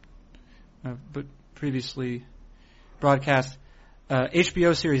over, but previously broadcast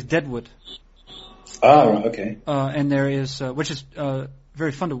HBO series Deadwood. Right, okay. And there is, which is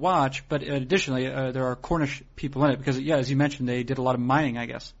very fun to watch, but additionally there are Cornish people in it because, as you mentioned, they did a lot of mining, I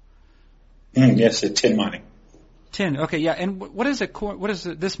guess. Yes, tin mining. Tin, okay, yeah. And what is it? What does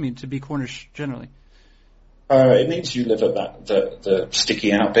this mean to be Cornish generally? It means you live at the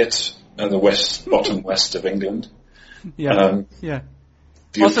sticky out bit, the bottom west of England. Yeah, yeah.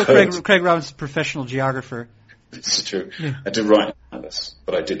 Also, Craig Robbins, professional geographer. It's true. Yeah. I did write this,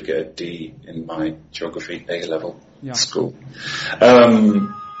 but I did get a D in my geography A-level school.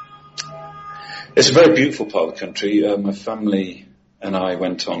 It's a very beautiful part of the country. My family and I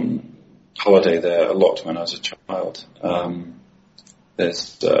went on holiday there a lot when I was a child.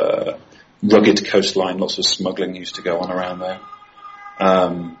 There's rugged coastline, lots of smuggling used to go on around there.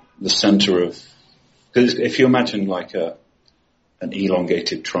 The centre of, because if you imagine like an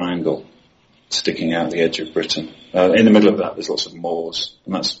elongated triangle sticking out the edge of Britain, in the middle of that there's lots of moors,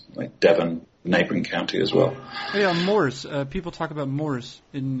 and that's like Devon, neighbouring county as well. Oh, yeah, moors. People talk about moors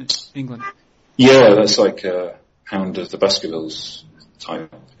in England. Yeah, that's like Hound of the Baskervilles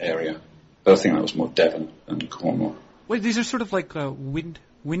type area. But I think that was more Devon and Cornwall. Wait, these are sort of like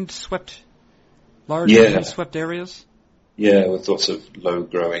wind-swept, large wind-swept areas? Yeah, with lots of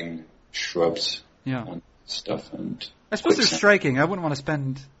low-growing shrubs and stuff. And I suppose they're striking. I wouldn't want to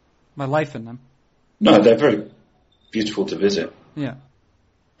spend my life in them. No, they're very beautiful to visit. Yeah.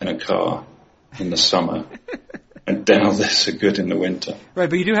 In a car in the summer, and down there so good in the winter. Right,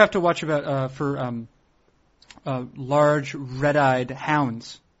 but you do have to watch for large red-eyed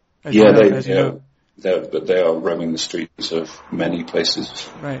hounds. But they are roaming the streets of many places.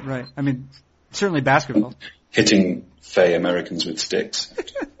 Right, right. I mean, certainly Baskerville. Hitting fey Americans with sticks.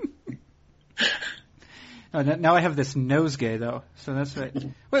 Now I have this nosegay though, so that's right.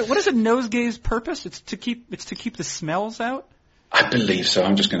 Wait, what is a nosegay's purpose? It's to keep the smells out? I believe so.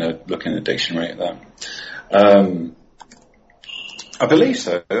 I'm just going to look in the dictionary at that. I believe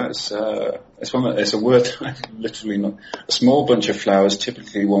so. It's a word I literally not. A small bunch of flowers,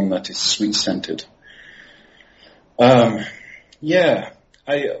 typically one that is sweet scented. I'm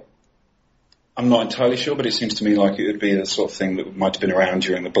not entirely sure, but it seems to me like it would be the sort of thing that might have been around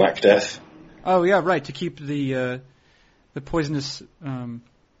during the Black Death. Oh yeah, right. To keep the poisonous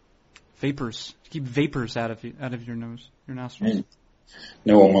vapors, to keep vapors out of your nose, your nostrils. Mm.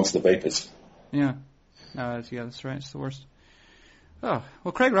 No one wants the vapors. Yeah. That's right. It's the worst. Oh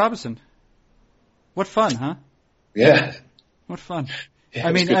well, Craig Robinson. What fun, huh? Yeah. What fun. Yeah,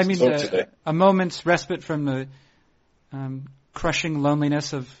 I mean, today. a moment's respite from the crushing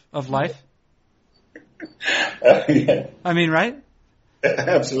loneliness of life. Yeah. I mean, right?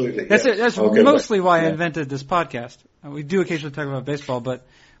 Absolutely. That's yeah. it. That's mostly why I invented this podcast. We do occasionally talk about baseball, but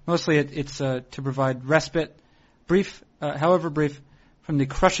mostly it's to provide respite, brief, however brief, from the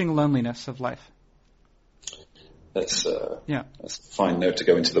crushing loneliness of life. That's a fine note to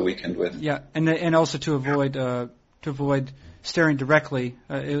go into the weekend with. Yeah, and also to avoid staring directly,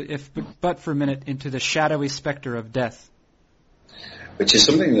 but for a minute, into the shadowy specter of death. Which is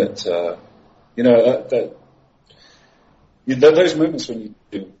something that those moments when you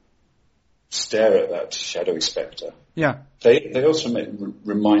do stare at that shadowy spectre. Yeah. They also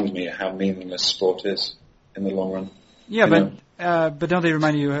remind me how meaningless sport is in the long run. Yeah, but don't they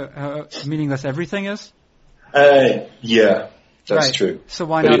remind you how meaningless everything is? Yeah, that's right. true. So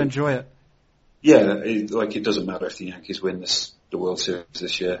why not enjoy it? Yeah, it doesn't matter if the Yankees win the World Series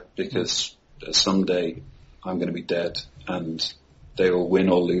this year, because someday I'm going to be dead and they will win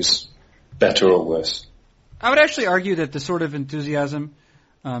or lose, better or worse. I would actually argue that the sort of enthusiasm,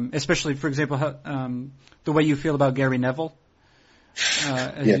 especially, for example, the way you feel about Gary Neville,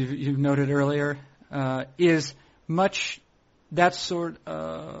 as you've noted earlier, is much, that sort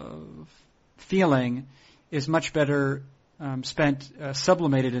of feeling is much better spent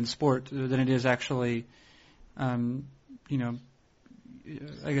sublimated in sport than it is actually, I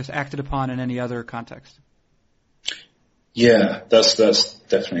guess, acted upon in any other context. Yeah, that's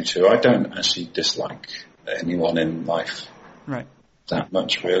definitely true. I don't actually dislike anyone in life that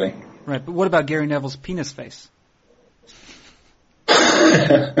much, really. Right, but what about Gary Neville's penis face?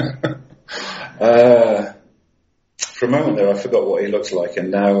 For a moment there, I forgot what he looked like,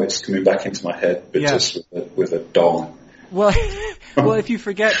 and now it's coming back into my head, but just with a dong. Well, if you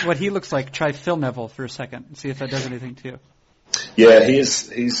forget what he looks like, try Phil Neville for a second and see if that does anything to you. Yeah,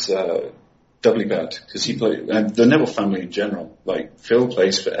 he's doubly bad, because he played, and the Neville family in general. Like, Phil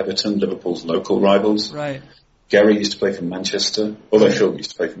plays for Everton, Liverpool's local rivals. Right. Gary used to play for Manchester, although Phil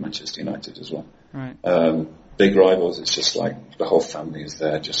used to play for Manchester United as well. Right. Big rivals. It's just like the whole family is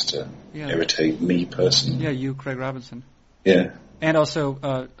there just to irritate me personally. Yeah, you, Craig Robinson. Yeah. And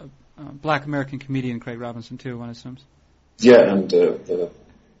also black American comedian Craig Robinson too, one assumes. Yeah, and the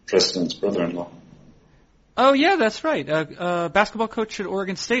president's brother-in-law. Oh yeah, that's right. Basketball coach at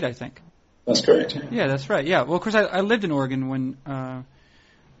Oregon State, I think. That's correct. Yeah, that's right. Yeah. Well, of course, I lived in Oregon when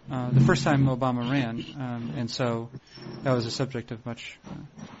the first time Obama ran, and so that was a subject of much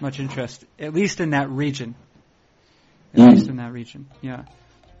interest, at least in that region. At least in that region, yeah.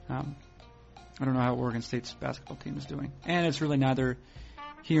 I don't know how Oregon State's basketball team is doing, and it's really neither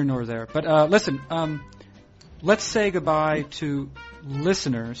here nor there. But listen, let's say goodbye to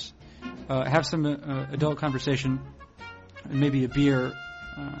listeners. Have some adult conversation, maybe a beer,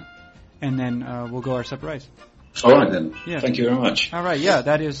 and then we'll go our separate ways. All right then. Yeah. Thank you very much. All right. Yeah,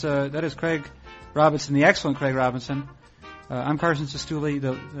 that is Craig Robinson, the excellent Craig Robinson. I'm Carson Sestouli,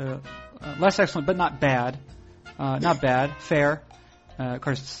 the less excellent but not bad, fair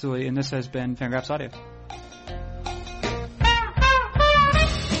Carson Sestouli, and this has been Fangraphs Audio.